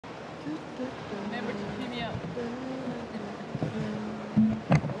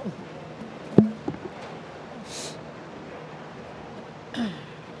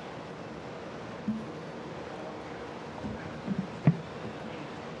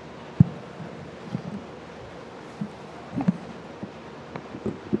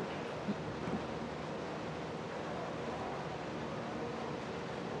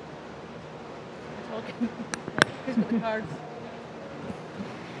cards.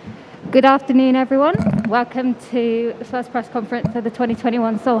 Good afternoon, everyone. Welcome to the first press conference of the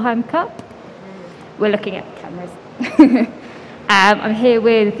 2021 Solheim Cup. We're looking at cameras. I'm here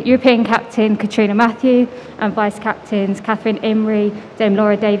with European captain Katrina Matthew and vice captains Catherine Imrie, Dame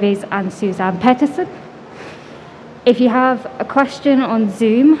Laura Davies and Suzanne Petterson. If you have a question on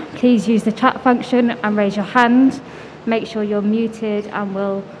Zoom, please use the chat function and raise your hand. Make sure you're muted and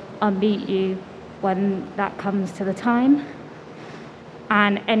we'll unmute you when that comes to the time.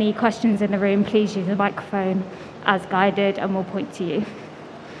 And any questions in the room, please use the microphone as guided and we'll point to you.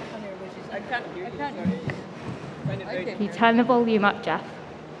 I can't hear you. Can you turn the volume up, Jeff?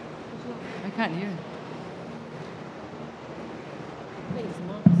 I can't hear.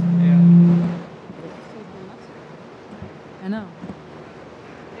 I know.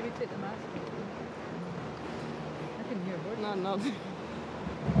 Maybe take the mask off. I can hear a word. No.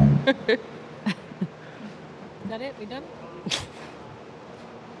 Is that it? We done?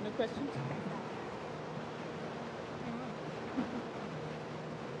 No questions?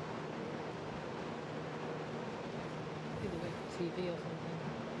 TV or something.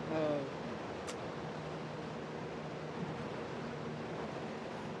 Oh.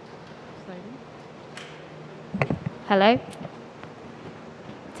 Hello?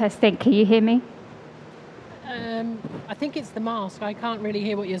 Testing, can you hear me? I think it's the mask. I can't really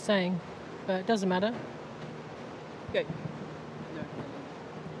hear what you're saying, but it doesn't matter. Okay.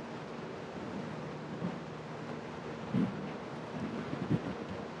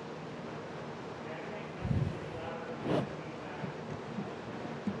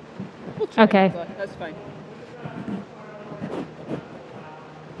 Okay. That's fine.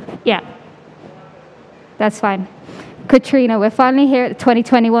 Yeah, that's fine. Katrina, we're finally here at the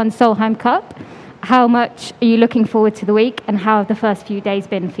 2021 Solheim Cup. How much are you looking forward to the week and how have the first few days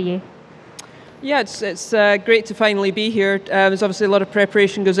been for you? Yeah, it's great to finally be here. There's obviously a lot of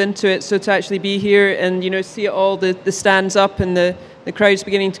preparation goes into it, so to actually be here and see it all, the stands up and the crowds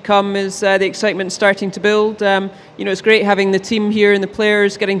beginning to come is the excitement starting to build. It's great having the team here and the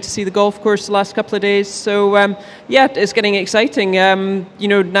players getting to see the golf course the last couple of days. So yeah, it's getting exciting.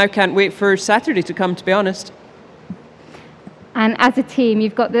 Now can't wait for Saturday to come, to be honest. And as a team,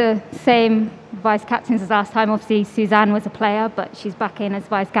 you've got the same vice captains as last time. Obviously, Suzanne was a player, but she's back in as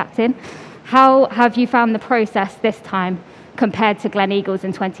vice captain. How have you found the process this time compared to Glen Eagles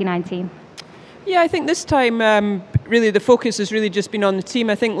in 2019? Yeah, I think this time really the focus has really just been on the team.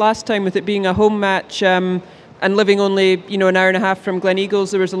 I think last time with it being a home match and living only an hour and a half from Glen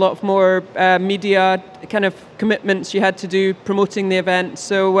Eagles, there was a lot more media kind of commitments you had to do promoting the event.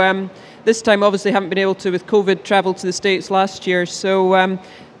 So this time obviously haven't been able to, with COVID, travel to the States last year. So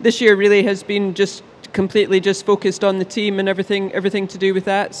this year really has been just completely just focused on the team and everything to do with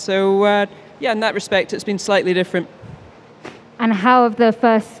that. So yeah, in that respect, it's been slightly different. And how have the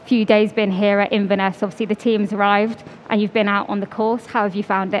first few days been here at Inverness? Obviously, the team's arrived and you've been out on the course. How have you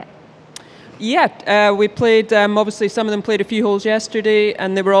found it? Yeah, we played, obviously some of them played a few holes yesterday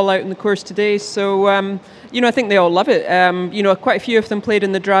and they were all out in the course today. So, I think they all love it. Quite a few of them played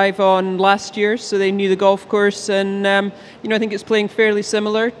in the drive on last year, so they knew the golf course. And, I think it's playing fairly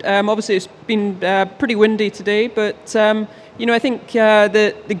similar. Obviously, it's been pretty windy today, but, I think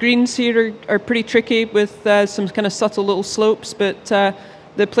the greens here are pretty tricky with some kind of subtle little slopes, but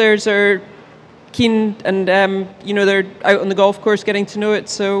the players are keen and they're out on the golf course getting to know it,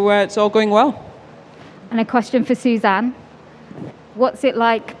 so it's all going well. And a question for Suzanne. What's it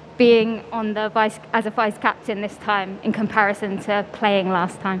like being on the as a vice captain this time in comparison to playing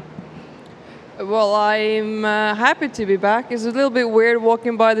last time? Well, I'm happy to be back. It's a little bit weird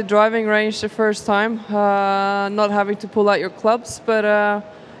walking by the driving range the first time, not having to pull out your clubs, but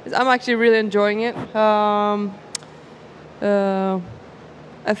I'm actually really enjoying it.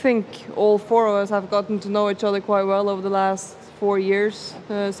 I think all four of us have gotten to know each other quite well over the last 4 years,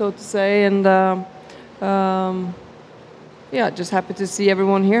 so to say, and yeah, just happy to see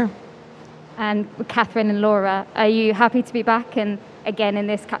everyone here. And Catherine and Laura, are you happy to be back and again in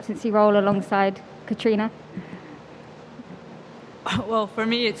this captaincy role alongside Katrina? Well, for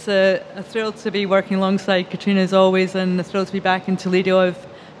me, it's a thrill to be working alongside Katrina as always, and a thrill to be back in Toledo. I have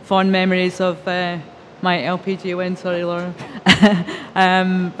fond memories of my LPGA win, sorry Laura,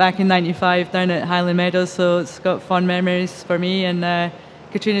 back in '95 down at Highland Meadows, so it's got fond memories for me, and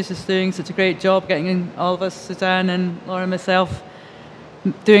Katrina's just doing such a great job getting in all of us, Suzanne and Laura and myself,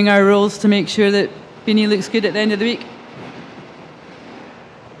 doing our roles to make sure that Beanie looks good at the end of the week.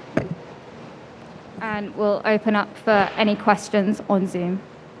 And we'll open up for any questions on Zoom.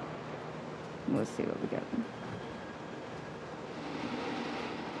 We'll see what we get.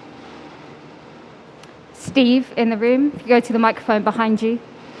 Steve in the room. If you go to the microphone behind you.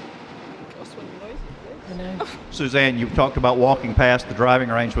 Suzanne, you've talked about walking past the driving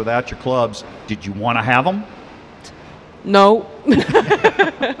range without your clubs. Did you want to have them? No.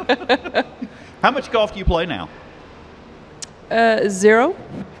 How much golf do you play now? 0.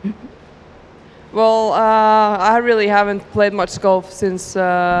 Well, I really haven't played much golf since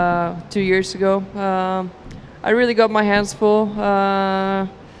 2 years ago. I really got my hands full,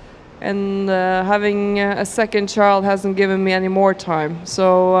 and having a second child hasn't given me any more time.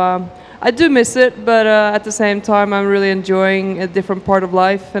 So I do miss it, but at the same time, I'm really enjoying a different part of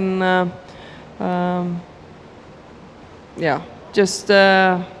life, and yeah, just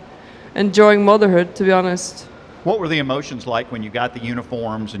enjoying motherhood, to be honest. What were the emotions like when you got the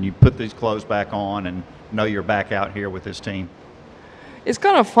uniforms and you put these clothes back on and know you're back out here with this team? It's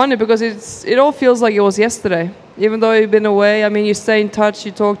kind of funny because it all feels like it was yesterday. Even though you've been away, I mean, you stay in touch,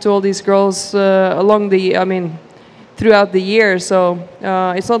 you talk to all these girls throughout the year. So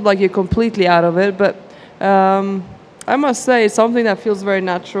it's not like you're completely out of it, but I must say it's something that feels very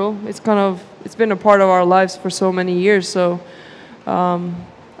natural. It's been a part of our lives for so many years. So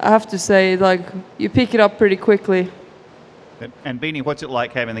I have to say, like, you pick it up pretty quickly. And Beanie, what's it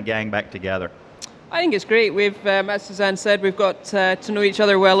like having the gang back together? I think it's great. We've, as Suzanne said, we've got to know each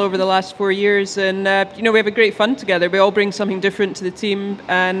other well over the last 4 years, and we have a great fun together. We all bring something different to the team,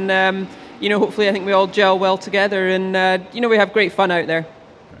 and hopefully, I think we all gel well together, and we have great fun out there.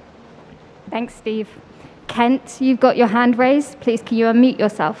 Thanks, Steve. Kent, you've got your hand raised. Please, can you unmute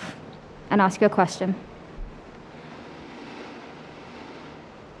yourself and ask your question?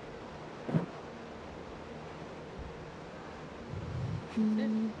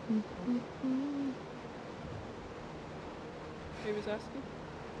 Who was asking?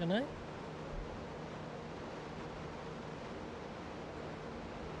 Don't know.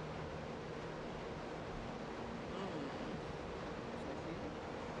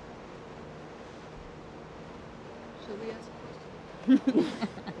 Shall we ask a question?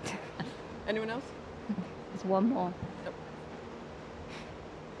 Anyone else? There's one more. Nope.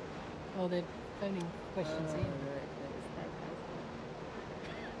 Oh, they're phoning questions in.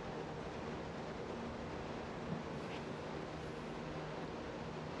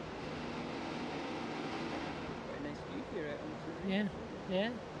 Yeah, yeah.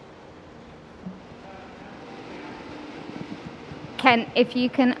 Ken, if you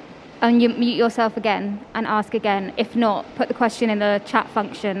can unmute yourself again and ask again. If not, put the question in the chat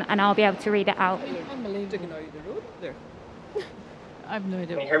function and I'll be able to read it out. Unbelievable. There. I've no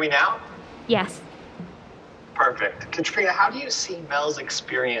idea. Can you hear me now? Yes. Perfect. Katrina, how do you see Mel's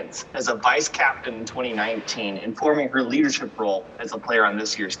experience as a vice captain in 2019 informing her leadership role as a player on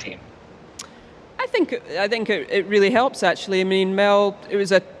this year's team? I think it really helps, actually. I mean, Mel, it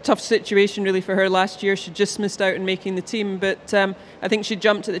was a tough situation really for her last year. She just missed out on making the team, but I think she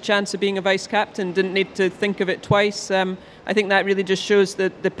jumped at the chance of being a vice captain, didn't need to think of it twice. I think that really just shows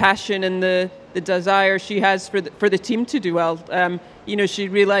the passion and the desire she has for the team to do well. She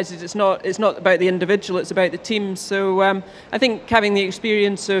realises it's not about the individual, it's about the team. So I think having the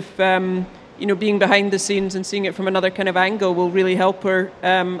experience of being behind the scenes and seeing it from another kind of angle will really help her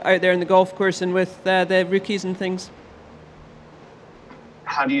out there in the golf course and with the rookies and things.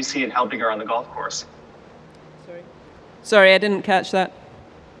 How do you see it helping her on the golf course? Sorry, I didn't catch that.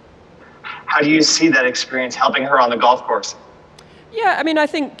 How do you see that experience helping her on the golf course? Yeah, I mean, I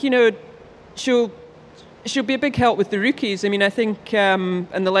think, she'll be a big help with the rookies. I mean, I think,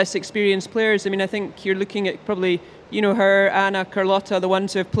 and the less experienced players. I mean, I think you're looking at probably, her, Anna, Carlotta, the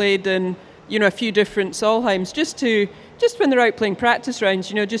ones who have played in, a few different Solheims, just when they're out playing practice rounds,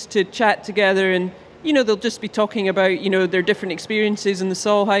 just to chat together and, they'll just be talking about, their different experiences in the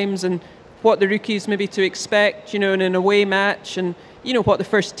Solheims and what the rookies maybe to expect, in an away match and, what the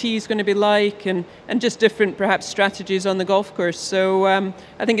first tee is going to be like and just different perhaps strategies on the golf course. So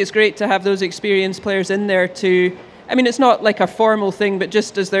I think it's great to have those experienced players in there to, I mean, it's not like a formal thing, but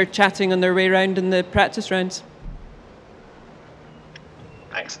just as they're chatting on their way around in the practice rounds.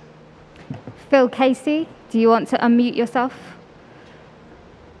 Thanks. Phil Casey, do you want to unmute yourself?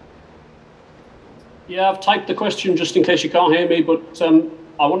 Yeah, I've typed the question just in case you can't hear me, but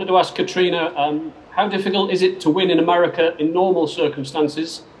I wanted to ask Katrina, how difficult is it to win in America in normal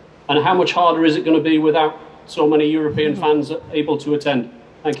circumstances, and how much harder is it going to be without so many European fans able to attend?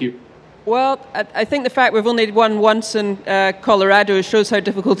 Thank you. Well, I think the fact we've only won once in Colorado shows how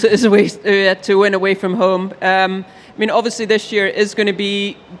difficult it is to win away from home. I mean, obviously this year is going to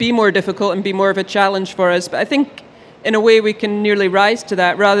be more difficult and be more of a challenge for us, but I think in a way we can nearly rise to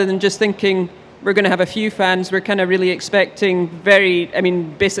that rather than just thinking, we're going to have a few fans. We're kind of really expecting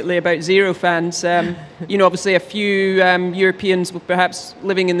basically about 0 fans. Obviously a few Europeans perhaps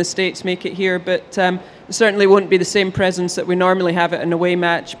living in the States make it here, but it certainly won't be the same presence that we normally have at an away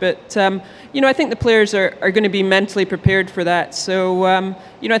match. But, I think the players are going to be mentally prepared for that. So,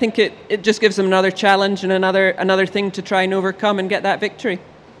 I think it just gives them another challenge and another thing to try and overcome and get that victory.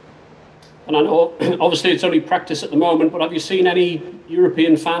 And I know, obviously, it's only practice at the moment, but have you seen any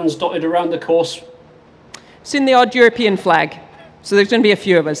European fans dotted around the course? Seen the odd European flag. So there's going to be a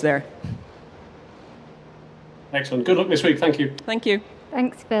few of us there. Excellent. Good luck this week. Thank you. Thank you.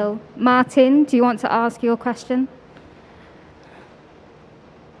 Thanks, Phil. Martin, do you want to ask your question?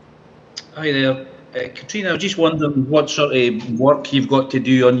 Hi there. Katrina, I was just wondering what sort of work you've got to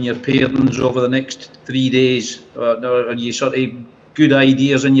do on your pairings over the next 3 days. Are you sort of good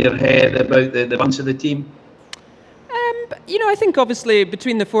ideas in your head about the balance of the team? I think obviously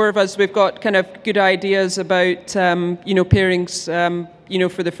between the 4 of us, we've got kind of good ideas about, pairings,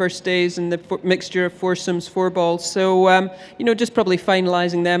 for the first days and the mixture of foursomes, 4-balls. So, just probably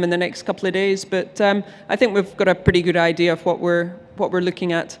finalising them in the next couple of days. But I think we've got a pretty good idea of what we're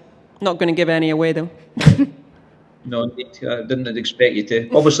looking at. Not going to give any away though. No, I didn't expect you to.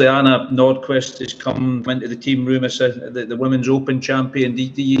 Obviously, Anna Nordqvist has went to the team room as the Women's Open champion. Do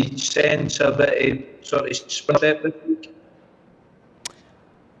you sense a bit of sort of step this week?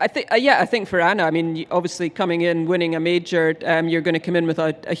 I think for Anna, obviously coming in, winning a major, you're going to come in with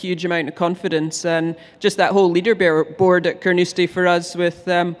a huge amount of confidence, and just that whole leaderboard at Carnoustie for us with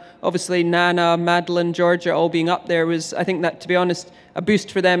obviously Nana, Madeline, Georgia all being up there was, I think that, to be honest, a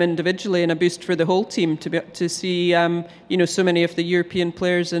boost for them individually and a boost for the whole team to see so many of the European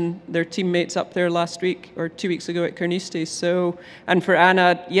players and their teammates up there last week or 2 weeks ago at Carnoustie. So, and for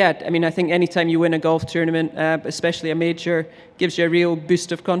Anna, I think anytime you win a golf tournament, especially a major, gives you a real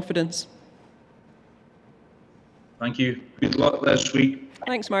boost of confidence. Thank you. Good luck this week.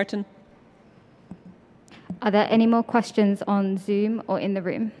 Thanks, Martin. Are there any more questions on Zoom or in the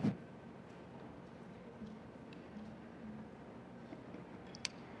room?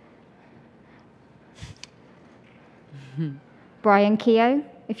 Brian Keogh,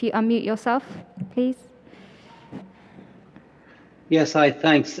 if you unmute yourself, please. Yes, hi,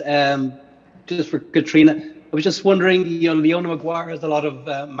 thanks. Just for Katrina, I was just wondering, Leona Maguire has a lot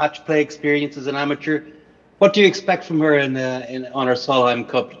of match play experience as an amateur. What do you expect from her on her Solheim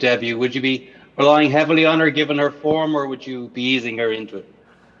Cup debut? Would you be relying heavily on her given her form, or would you be easing her into it?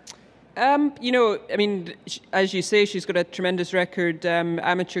 As you say, she's got a tremendous record,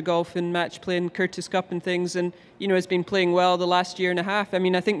 amateur golf and match play in Curtis Cup and things, and, has been playing well the last year and a half.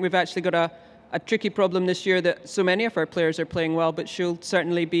 I think we've actually got a tricky problem this year that so many of our players are playing well, but she'll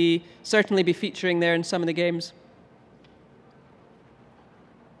certainly be featuring there in some of the games.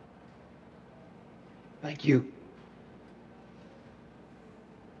 Thank you.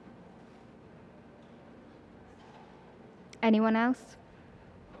 Anyone else?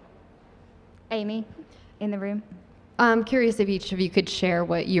 Amy, in the room. I'm curious if each of you could share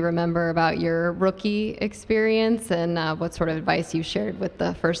what you remember about your rookie experience and what sort of advice you shared with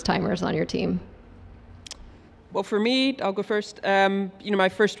the first-timers on your team. Well, for me, I'll go first. My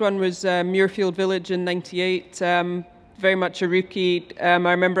first one was Muirfield Village in '98. Very much a rookie. I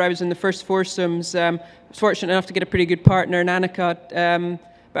remember I was in the first foursomes. I was fortunate enough to get a pretty good partner in Annika.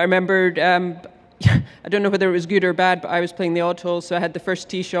 But I remembered, I don't know whether it was good or bad, but I was playing the odd hole, so I had the first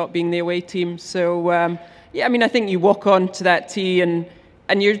tee shot being the away team. So, I think you walk on to that tee and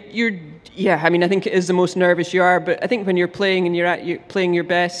you're I think it is the most nervous you are, but I think when you're playing and you're playing your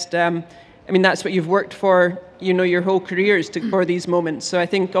best, that's what you've worked for, your whole career is for these moments. So I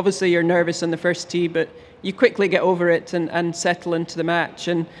think obviously you're nervous on the first tee, but you quickly get over it and settle into the match.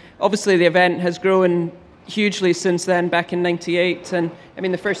 And obviously the event has grown hugely since then, back in '98. And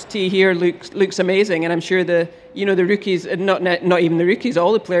the first tee here looks amazing, and I'm sure the rookies, not even the rookies,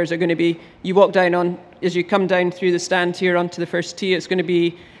 all the players are going to be. You walk down as you come down through the stand here onto the first tee. It's going to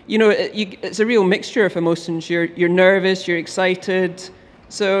be, it's a real mixture of emotions. You're nervous, you're excited.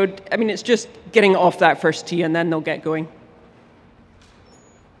 So it's just getting off that first tee, and then they'll get going.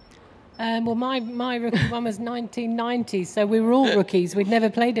 Well, my rookie one was 1990, so we were all rookies. We'd never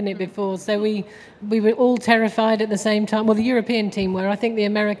played in it before, so we were all terrified at the same time. Well, the European team were. I think the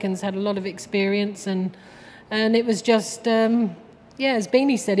Americans had a lot of experience, and it was just, as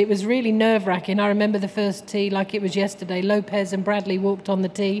Beanie said, it was really nerve-wracking. I remember the first tee like it was yesterday. Lopez and Bradley walked on the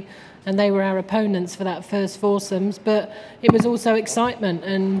tee, and they were our opponents for that first foursomes. But it was also excitement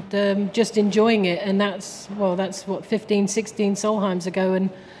and just enjoying it, and that's what 15, 16 Solheims ago,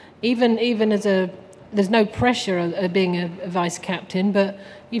 and even as a there's no pressure of being a vice captain, but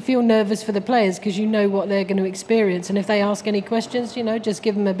you feel nervous for the players because you know what they're going to experience. And if they ask any questions, just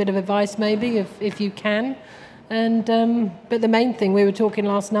give them a bit of advice maybe if you can. And but the main thing, we were talking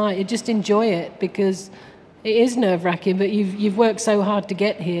last night, you just enjoy it because it is nerve-wracking, but you've worked so hard to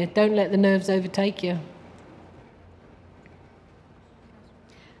get here. Don't let the nerves overtake you.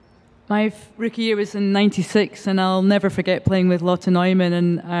 My rookie year was in '96, and I'll never forget playing with Lotte Neumann,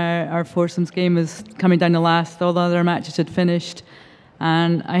 and our foursomes game was coming down the last. All the other matches had finished,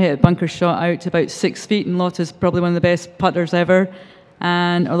 and I hit a bunker shot out to about 6 feet, and Lotte's probably one of the best putters ever.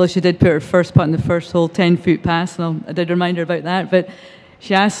 And although she did put her first putt in the first hole, 10-foot pass, and I did remind her about that, but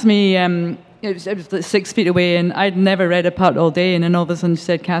she asked me, it was like 6 feet away, and I'd never read a putt all day, and then all of a sudden she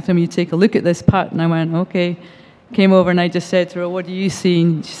said, "Catherine, will you take a look at this putt?" And I went, "Okay." Came over and I just said to her, "What do you see?"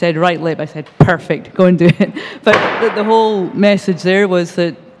 And she said, "Right lip." I said, "Perfect, go and do it." But the whole message there was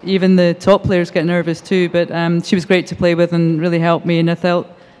that even the top players get nervous too, but she was great to play with and really helped me, and I felt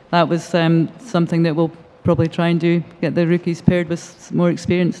that was something that we'll probably try and do, get the rookies paired with more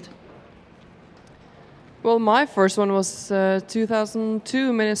experienced. Well, my first one was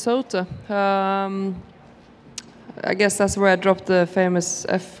 2002, Minnesota. I guess that's where I dropped the famous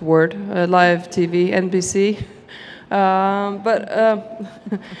F word, live TV, NBC. But I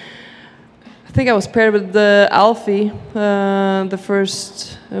think I was paired with the Alfie, the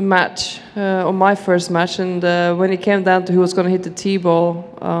first match, or my first match, and when it came down to who was going to hit the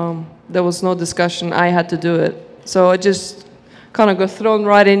tee-ball, there was no discussion. I had to do it. So I just kind of got thrown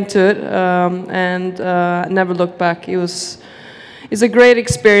right into it and never looked back. It's a great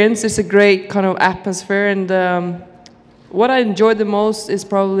experience. It's a great kind of atmosphere, and what I enjoyed the most is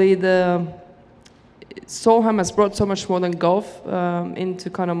probably Solheim has brought so much more than golf into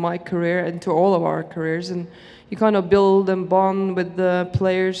kind of my career, into all of our careers, and you kind of build and bond with the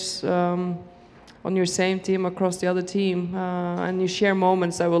players on your same team across the other team, and you share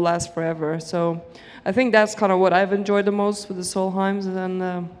moments that will last forever. So I think that's kind of what I've enjoyed the most with the Solheims,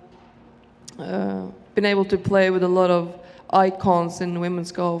 and been able to play with a lot of icons in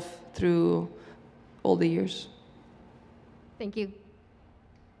women's golf through all the years. Thank you.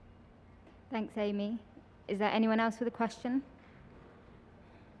 Thanks, Amy. Is there anyone else with a question?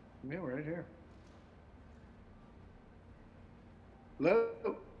 Yeah, we're right here. Hello?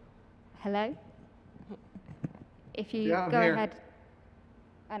 Hello? If you Yeah, I'm go here. ahead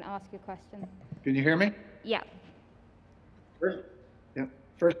and ask your question. Can you hear me? Yeah.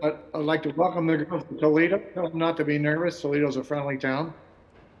 First, I'd like to welcome the girls to Toledo. Tell them not to be nervous. Toledo's a friendly town.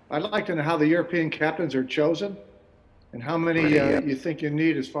 I'd like to know how the European captains are chosen and how many you think you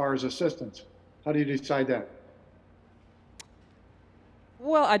need as far as assistants. How do you decide that?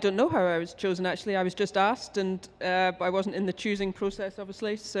 Well, I don't know how I was chosen, actually. I was just asked, and I wasn't in the choosing process,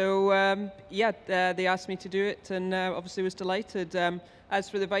 obviously. So, yeah, they asked me to do it, and obviously was delighted. As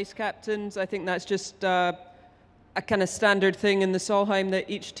for the vice captains, I think that's just a kind of standard thing in the Solheim that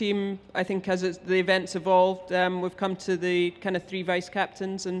each team, I think, as the events evolved, we've come to the kind of 3 vice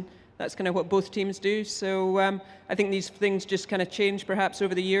captains, and that's kind of what both teams do. So I think these things just kind of change perhaps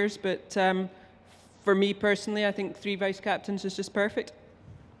over the years, but for me personally, I think 3 vice captains is just perfect.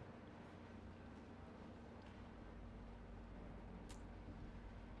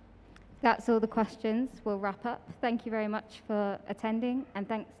 That's all the questions. We'll wrap up. Thank you very much for attending, and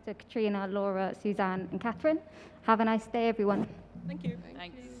thanks to Katrina, Laura, Suzanne, and Catherine. Have a nice day, everyone. Thank you.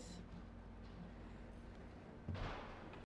 Thanks.